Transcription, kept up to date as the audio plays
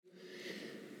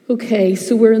Okay,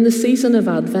 so we're in the season of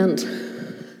Advent.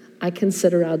 I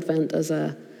consider Advent as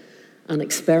an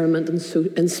experiment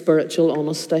in spiritual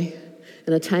honesty,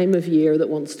 in a time of year that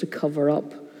wants to cover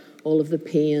up all of the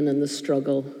pain and the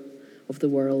struggle of the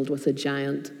world with a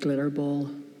giant glitter ball.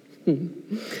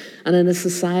 And in a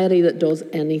society that does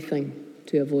anything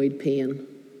to avoid pain,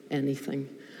 anything,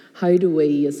 how do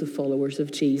we, as the followers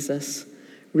of Jesus,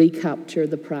 recapture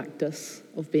the practice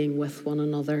of being with one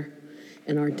another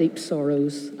in our deep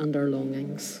sorrows and our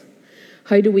longings?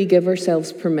 How do we give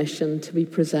ourselves permission to be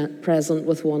present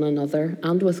with one another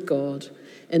and with God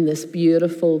in this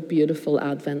beautiful, beautiful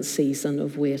Advent season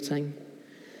of waiting?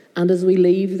 And as we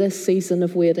leave this season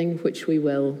of waiting, which we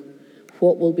will,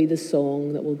 what will be the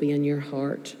song that will be in your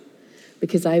heart?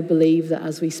 Because I believe that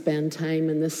as we spend time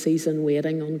in this season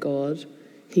waiting on God,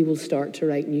 He will start to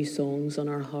write new songs on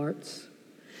our hearts.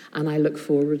 And I look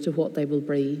forward to what they will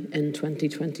be in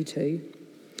 2022.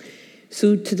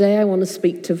 So today I want to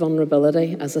speak to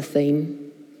vulnerability as a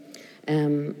theme.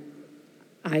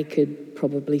 I could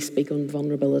probably speak on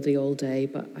vulnerability all day,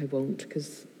 but I won't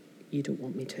because you don't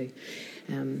want me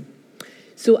to.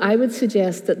 So I would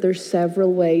suggest that there's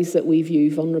several ways that we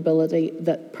view vulnerability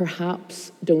that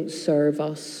perhaps don't serve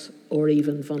us or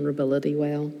even vulnerability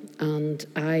well. And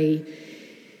I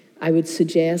would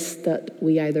suggest that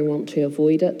we either want to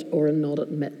avoid it or not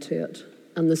admit to it.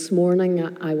 And this morning,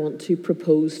 I want to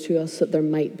propose to us that there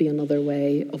might be another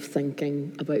way of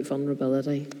thinking about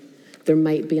vulnerability. There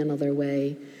might be another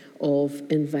way of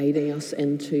inviting us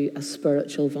into a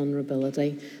spiritual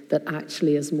vulnerability that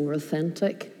actually is more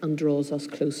authentic and draws us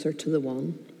closer to the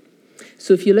one.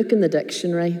 So if you look in the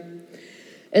dictionary,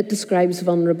 it describes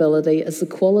vulnerability as the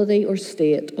quality or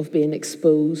state of being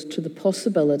exposed to the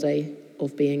possibility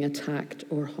of being attacked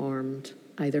or harmed,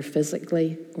 either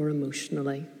physically or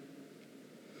emotionally.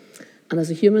 And as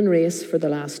a human race for the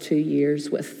last 2 years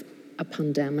with a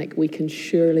pandemic, we can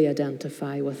surely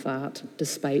identify with that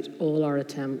despite all our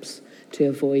attempts to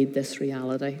avoid this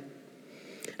reality.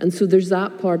 And so there's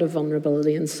that part of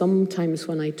vulnerability, and sometimes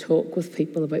when I talk with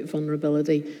people about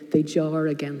vulnerability, they jar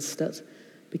against it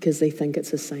because they think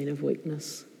it's a sign of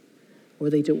weakness, or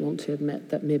they don't want to admit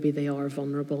that maybe they are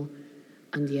vulnerable,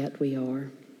 and yet we are.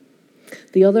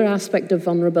 The other aspect of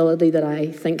vulnerability that I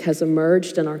think has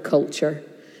emerged in our culture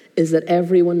is that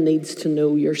everyone needs to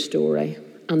know your story,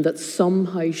 and that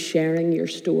somehow sharing your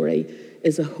story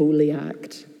is a holy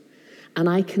act. And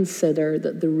I consider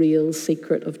that the real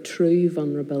secret of true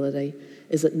vulnerability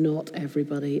is that not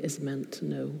everybody is meant to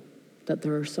know, that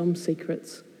there are some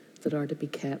secrets that are to be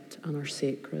kept and are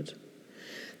sacred.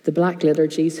 The Black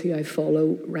Liturgies, who I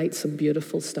follow, write some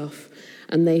beautiful stuff,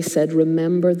 and they said,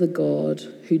 "Remember the God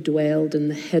who dwelled in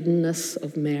the hiddenness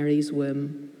of Mary's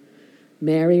womb."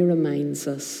 Mary reminds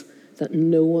us that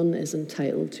no one is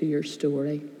entitled to your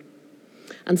story.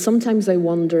 And sometimes I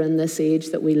wonder, in this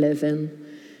age that we live in,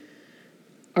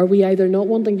 are we either not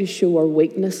wanting to show our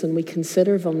weakness and we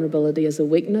consider vulnerability as a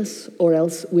weakness, or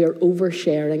else we are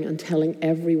oversharing and telling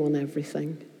everyone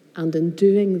everything. And in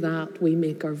doing that, we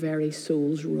make our very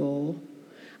souls raw.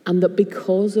 And that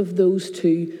because of those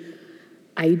two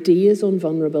ideas on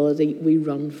vulnerability, we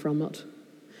run from it.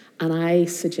 And I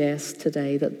suggest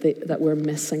today that we're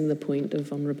missing the point of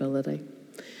vulnerability.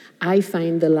 I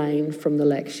find the line from the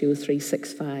Lectio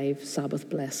 365, Sabbath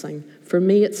Blessing, for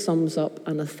me it sums up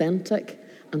an authentic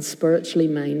and spiritually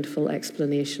mindful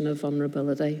explanation of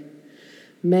vulnerability.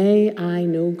 May I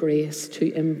know grace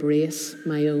to embrace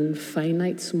my own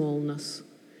finite smallness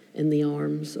in the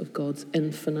arms of God's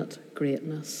infinite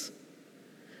greatness.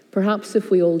 Perhaps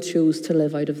if we all chose to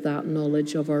live out of that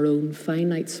knowledge of our own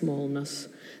finite smallness,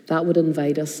 that would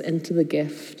invite us into the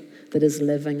gift that is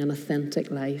living an authentic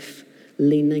life,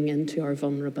 leaning into our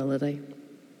vulnerability.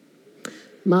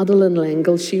 Madeleine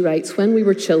L'Engle, she writes, "When we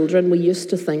were children, we used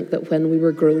to think that when we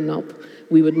were grown up,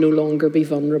 we would no longer be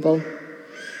vulnerable.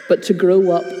 But to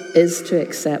grow up is to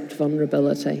accept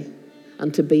vulnerability,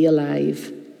 and to be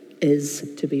alive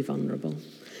is to be vulnerable."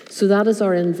 So that is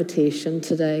our invitation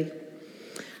today.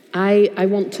 I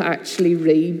want to actually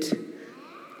read.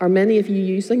 Are many of you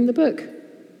using the book?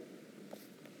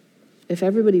 If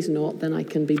everybody's not, then I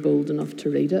can be bold enough to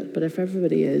read it. But if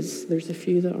everybody is, there's a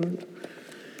few that aren't.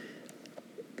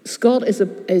 Scott is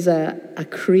a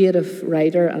creative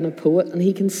writer and a poet, and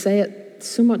he can say it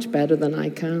so much better than I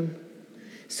can.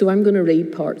 So I'm going to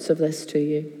read parts of this to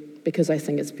you because I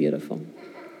think it's beautiful.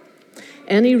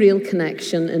 Any real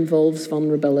connection involves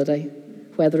vulnerability,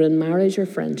 whether in marriage or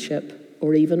friendship,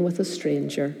 or even with a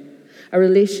stranger. A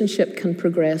relationship can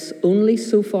progress only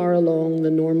so far along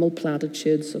the normal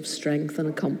platitudes of strength and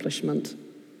accomplishment.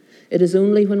 It is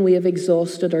only when we have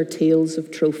exhausted our tales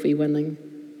of trophy winning,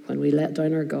 when we let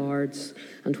down our guards,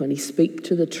 and when we speak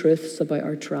to the truths about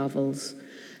our travels,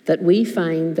 that we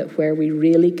find that where we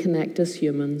really connect as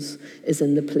humans is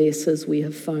in the places we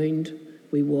have found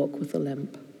we walk with a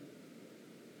limp.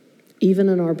 Even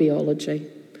in our biology,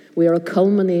 we are a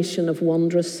culmination of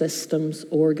wondrous systems,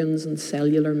 organs, and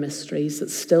cellular mysteries that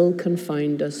still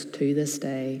confound us to this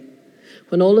day.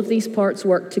 When all of these parts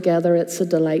work together, it's a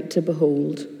delight to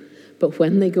behold. But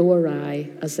when they go awry,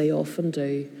 as they often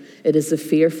do, it is the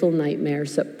fearful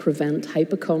nightmares that prevent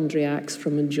hypochondriacs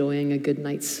from enjoying a good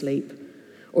night's sleep,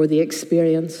 or the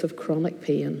experience of chronic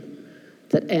pain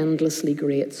that endlessly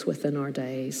grates within our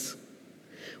days.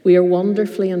 We are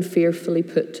wonderfully and fearfully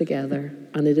put together,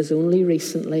 and it is only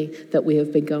recently that we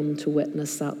have begun to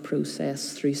witness that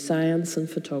process through science and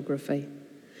photography.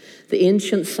 The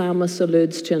ancient psalmist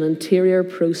alludes to an interior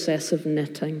process of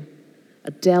knitting, a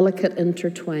delicate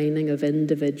intertwining of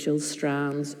individual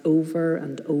strands over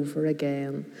and over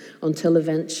again, until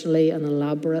eventually an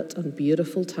elaborate and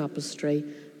beautiful tapestry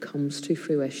comes to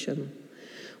fruition.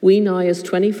 We now, as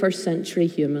 21st century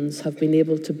humans, have been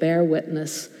able to bear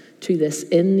witness to this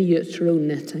in utero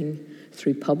knitting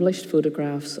through published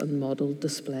photographs and model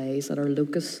displays at our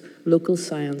local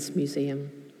science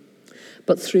museum.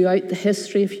 But throughout the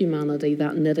history of humanity,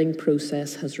 that knitting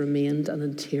process has remained an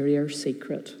interior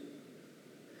secret.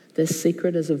 This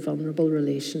secret is a vulnerable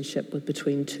relationship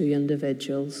between two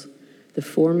individuals. The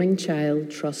forming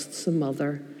child trusts the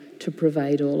mother to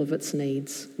provide all of its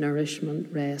needs: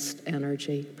 nourishment, rest,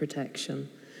 energy, protection,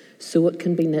 so it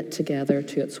can be knit together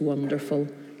to its wonderful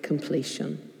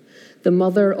completion. The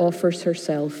mother offers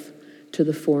herself to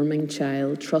the forming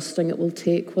child, trusting it will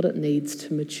take what it needs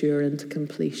to mature into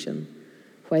completion,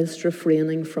 whilst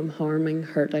refraining from harming,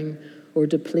 hurting, or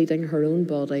depleting her own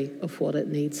body of what it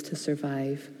needs to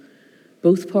survive.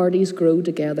 Both parties grow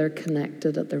together,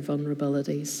 connected at their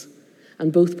vulnerabilities,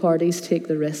 and both parties take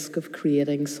the risk of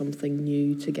creating something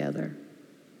new together.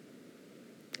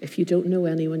 If you don't know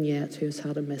anyone yet who has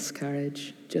had a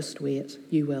miscarriage, just wait,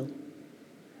 you will.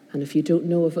 And if you don't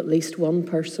know of at least one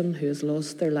person who has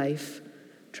lost their life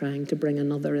trying to bring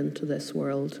another into this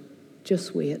world,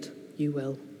 just wait, you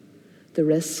will. The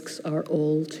risks are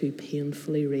all too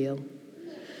painfully real.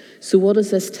 So what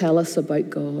does this tell us about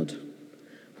God?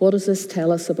 What does this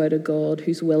tell us about a God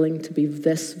who's willing to be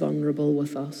this vulnerable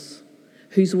with us?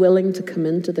 Who's willing to come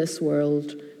into this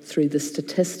world through the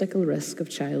statistical risk of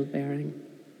childbearing?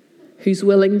 Who's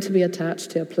willing to be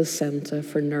attached to a placenta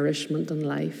for nourishment and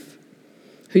life?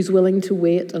 Who's willing to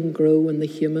wait and grow in the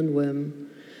human womb?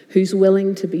 Who's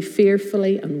willing to be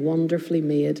fearfully and wonderfully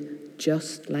made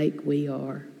just like we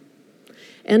are?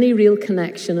 Any real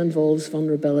connection involves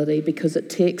vulnerability because it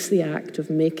takes the act of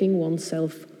making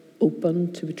oneself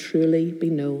open to truly be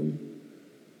known.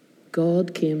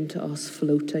 God came to us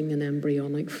floating in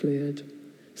embryonic fluid,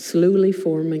 slowly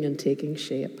forming and taking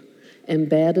shape,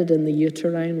 embedded in the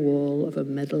uterine wall of a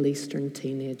Middle Eastern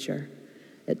teenager.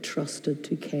 It trusted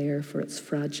to care for its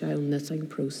fragile knitting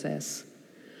process.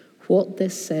 What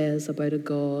this says about a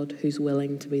God who's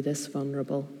willing to be this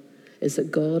vulnerable is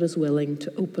that God is willing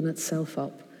to open itself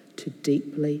up to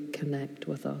deeply connect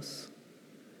with us.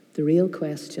 The real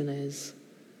question is,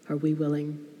 are we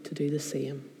willing to do the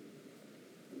same?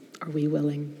 Are we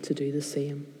willing to do the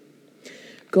same?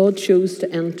 God chose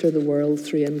to enter the world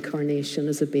through incarnation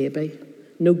as a baby.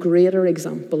 No greater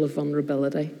example of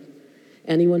vulnerability.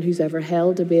 Anyone who's ever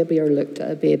held a baby or looked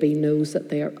at a baby knows that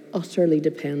they are utterly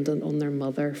dependent on their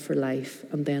mother for life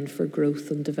and then for growth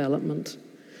and development.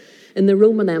 In the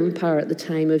Roman Empire at the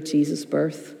time of Jesus'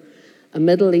 birth, a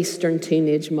Middle Eastern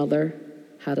teenage mother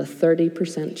had a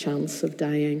 30% chance of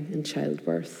dying in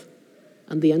childbirth,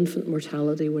 and the infant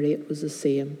mortality rate was the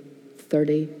same.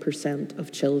 30%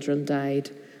 of children died,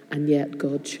 and yet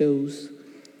God chose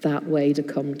that way to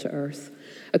come to earth.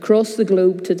 Across the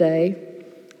globe today,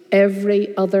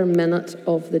 every other minute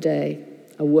of the day,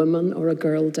 a woman or a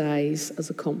girl dies as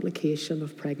a complication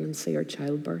of pregnancy or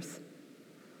childbirth.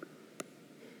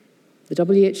 The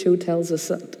WHO tells us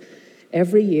that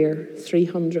every year,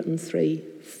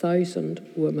 303,000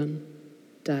 women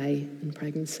die in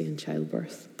pregnancy and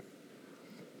childbirth.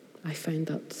 I find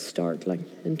that startling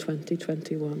in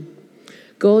 2021.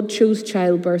 God chose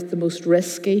childbirth, the most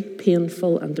risky,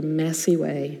 painful, and messy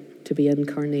way to be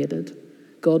incarnated.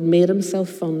 God made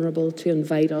himself vulnerable to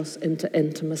invite us into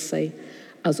intimacy,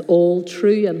 as all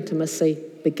true intimacy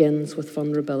begins with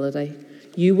vulnerability.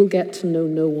 You will get to know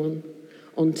no one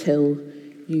until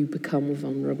you become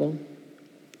vulnerable.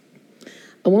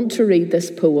 I want to read this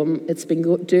poem. It's been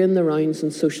doing the rounds on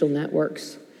social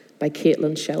networks by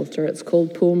Caitlin Shelter. It's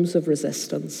called Poems of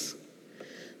Resistance.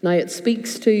 Now, it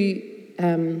speaks to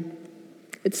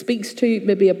It speaks to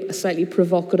maybe a slightly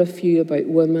provocative view about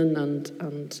women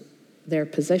and their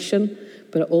position,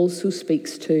 but it also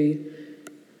speaks to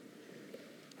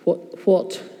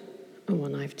what oh,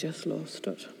 and I've just lost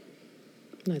it.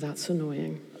 Now that's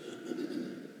annoying.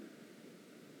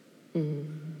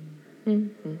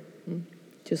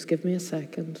 Just give me a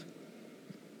second.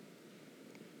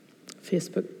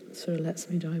 Facebook sort of lets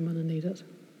me down when I need it.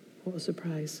 What a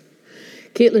surprise.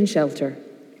 Caitlin Shelter.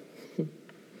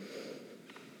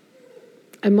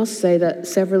 I must say that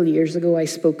several years ago I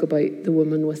spoke about the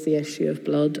woman with the issue of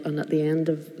blood, and at the end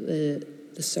of the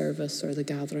service or the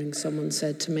gathering, someone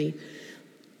said to me,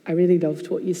 I really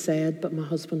loved what you said, but my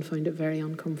husband found it very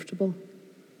uncomfortable.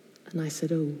 And I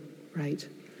said, oh, right.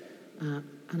 And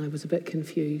I was a bit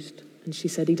confused. And she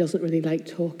said, he doesn't really like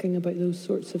talking about those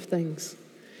sorts of things.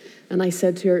 And I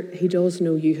said to her, he does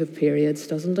know you have periods,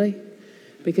 doesn't he?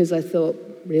 Because I thought,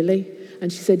 really?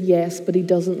 And she said, yes, but he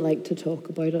doesn't like to talk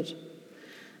about it.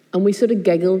 And we sort of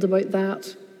giggled about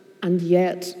that, and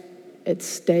yet it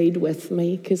stayed with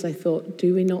me because I thought,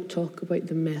 do we not talk about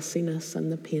the messiness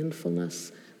and the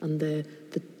painfulness and the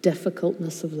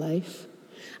difficultness of life?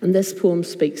 And this poem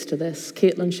speaks to this.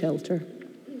 Caitlin Shelter.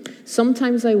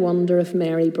 Sometimes I wonder if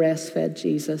Mary breastfed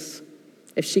Jesus,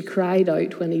 if she cried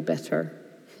out when he bit her,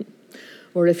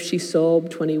 or if she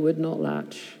sobbed when he would not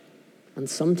latch. And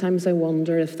sometimes I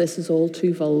wonder if this is all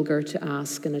too vulgar to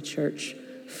ask in a church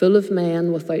full of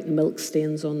men without milk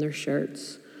stains on their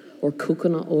shirts or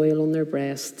coconut oil on their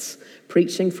breasts,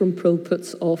 preaching from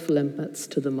pulpits off limits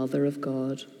to the Mother of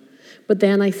God. But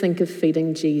then I think of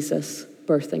feeding Jesus,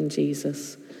 birthing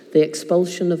Jesus, the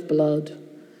expulsion of blood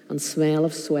and smell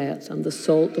of sweat and the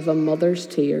salt of a mother's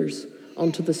tears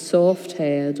onto the soft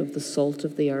head of the salt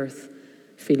of the earth,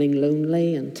 feeling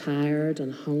lonely and tired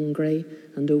and hungry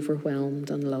and overwhelmed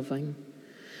and loving.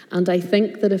 And I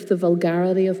think that if the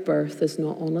vulgarity of birth is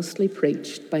not honestly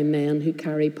preached by men who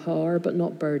carry power but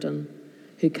not burden,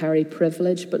 who carry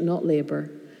privilege but not labour,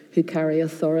 who carry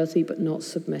authority but not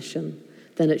submission,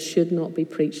 then it should not be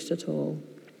preached at all.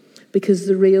 Because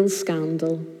the real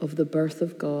scandal of the birth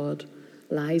of God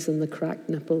lies in the cracked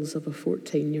nipples of a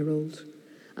 14-year-old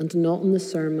and not in the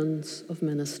sermons of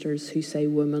ministers who say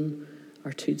women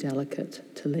are too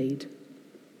delicate to lead.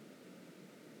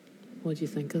 What do you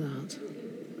think of that?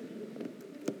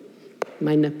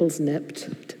 My nipples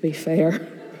nipped, to be fair.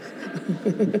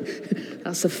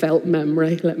 That's a felt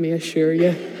memory, let me assure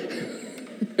you.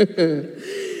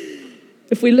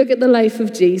 If we look at the life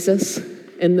of Jesus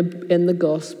in the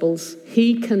Gospels,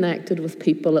 he connected with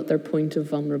people at their point of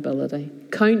vulnerability.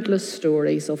 Countless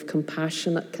stories of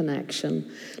compassionate connection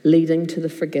leading to the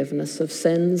forgiveness of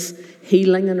sins,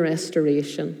 healing and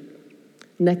restoration.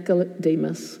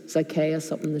 Nicodemus,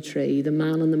 Zacchaeus up in the tree, the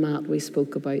man on the mat we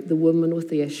spoke about, the woman with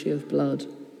the issue of blood,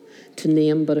 to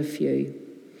name but a few.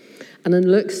 And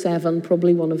in Luke 7,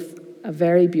 probably a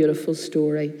very beautiful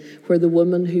story where the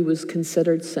woman who was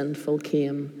considered sinful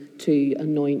came to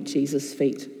anoint Jesus'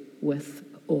 feet with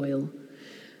oil.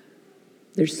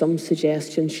 There's some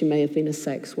suggestion she may have been a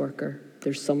sex worker.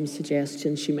 There's some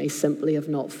suggestion she may simply have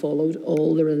not followed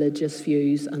all the religious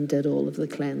views and did all of the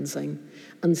cleansing.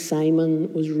 And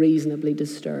Simon was reasonably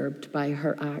disturbed by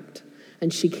her act.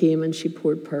 And she came and she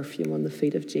poured perfume on the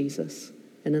feet of Jesus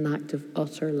in an act of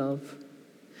utter love.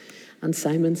 And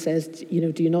Simon says, do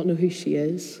you not know who she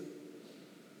is?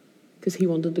 Because he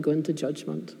wanted to go into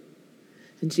judgment.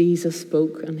 And Jesus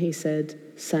spoke and he said,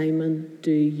 Simon,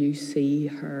 do you see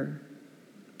her?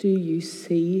 Do you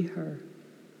see her?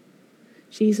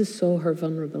 Jesus saw her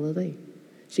vulnerability.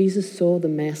 Jesus saw the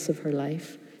mess of her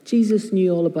life. Jesus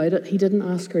knew all about it. He didn't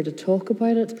ask her to talk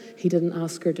about it. He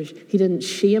didn't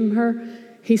shame her.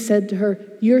 He said to her,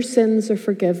 your sins are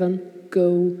forgiven.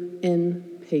 Go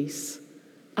in peace.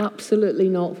 Absolutely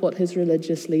not what his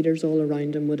religious leaders all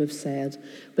around him would have said.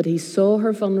 But he saw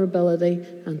her vulnerability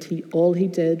and all he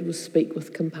did was speak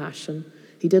with compassion.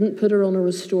 He didn't put her on a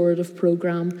restorative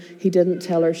program. He didn't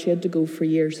tell her she had to go for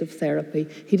years of therapy.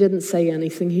 He didn't say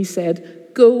anything. He said,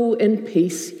 go in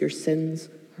peace. Your sins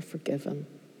are forgiven.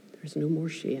 There's no more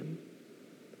shame.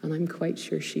 And I'm quite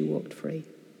sure she walked free.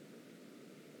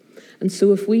 And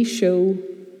so if we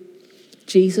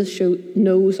Jesus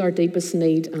knows our deepest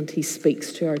need and he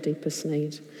speaks to our deepest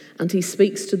need. And he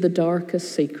speaks to the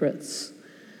darkest secrets,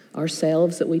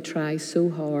 ourselves that we try so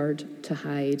hard to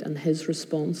hide. And his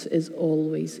response is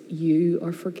always, you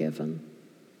are forgiven.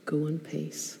 Go in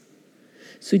peace.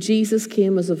 So Jesus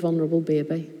came as a vulnerable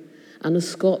baby. And as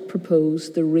Scott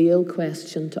proposed, the real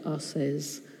question to us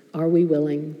is, are we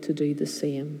willing to do the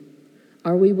same?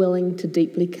 Are we willing to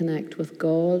deeply connect with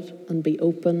God and be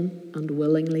open and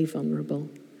willingly vulnerable?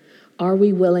 Are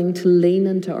we willing to lean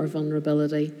into our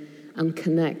vulnerability and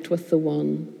connect with the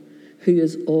one who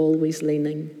is always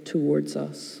leaning towards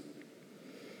us?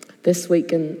 This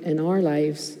week in our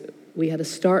lives, we had a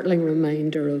startling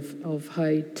reminder of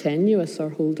how tenuous our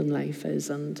holding life is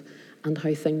and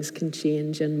how things can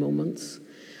change in moments.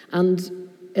 And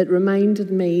it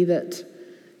reminded me that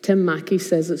Tim Mackey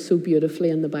says it so beautifully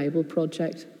in the Bible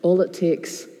Project. All it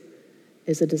takes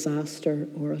is a disaster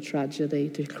or a tragedy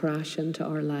to crash into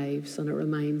our lives, and it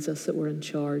reminds us that we're in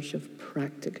charge of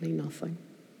practically nothing.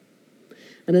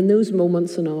 And in those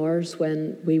moments and hours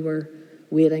when we were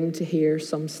waiting to hear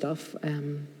some stuff,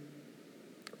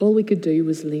 all we could do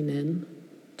was lean in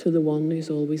to the one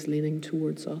who's always leaning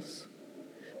towards us.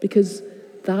 Because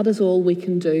that is all we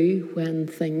can do when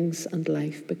things and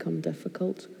life become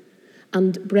difficult.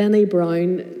 And Brené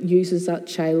Brown uses that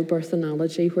childbirth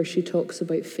analogy where she talks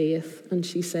about faith, and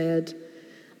she said,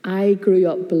 I grew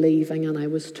up believing and I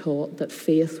was taught that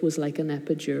faith was like an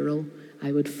epidural.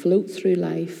 I would float through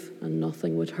life and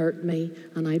nothing would hurt me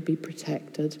and I'd be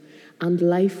protected. And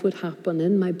life would happen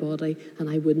in my body and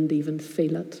I wouldn't even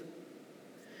feel it.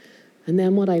 And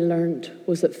then what I learned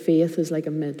was that faith is like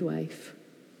a midwife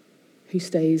who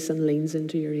stays and leans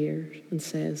into your ear and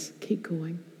says, keep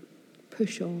going,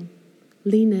 push on.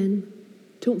 Lean in.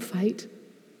 Don't fight.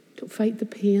 Don't fight the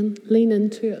pain. Lean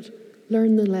into it.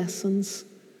 Learn the lessons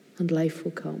and life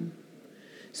will come.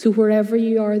 So wherever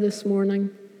you are this morning,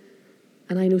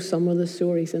 and I know some of the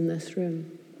stories in this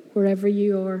room, wherever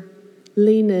you are,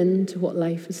 lean into what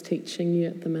life is teaching you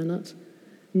at the minute,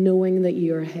 knowing that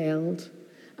you are held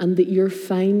and that your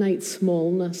finite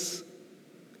smallness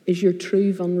is your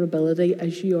true vulnerability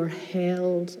as you are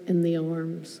held in the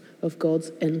arms of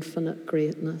God's infinite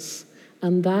greatness.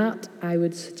 And that, I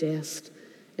would suggest,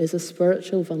 is a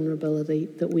spiritual vulnerability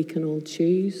that we can all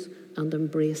choose and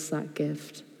embrace that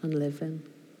gift and live in.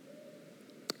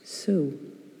 So,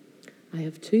 I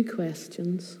have 2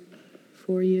 questions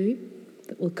for you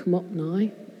that will come up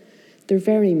now. They're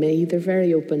very me, they're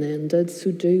very open-ended, so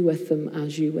do with them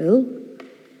as you will.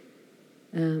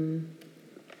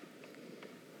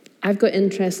 I've got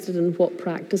interested in what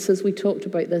practices, we talked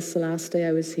about this the last day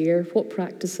I was here, what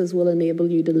practices will enable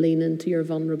you to lean into your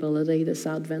vulnerability this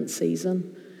Advent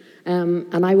season.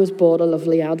 And I was bought a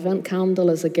lovely Advent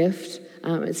candle as a gift.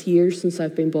 It's years since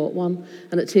I've been bought one,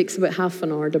 and it takes about half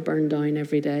an hour to burn down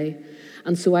every day.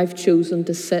 And so I've chosen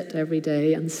to sit every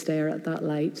day and stare at that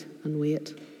light and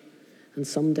wait. And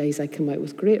some days I come out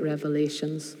with great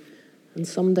revelations, and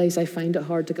some days I find it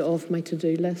hard to get off my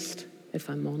to-do list, if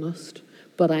I'm honest.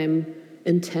 But I'm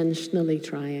intentionally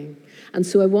trying. And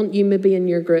so I want you maybe in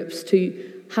your groups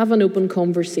to have an open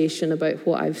conversation about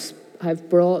what I've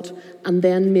brought, and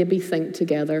then maybe think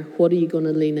together, what are you going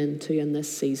to lean into in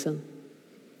this season?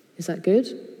 Is that good?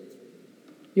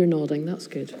 You're nodding, that's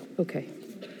good. Okay.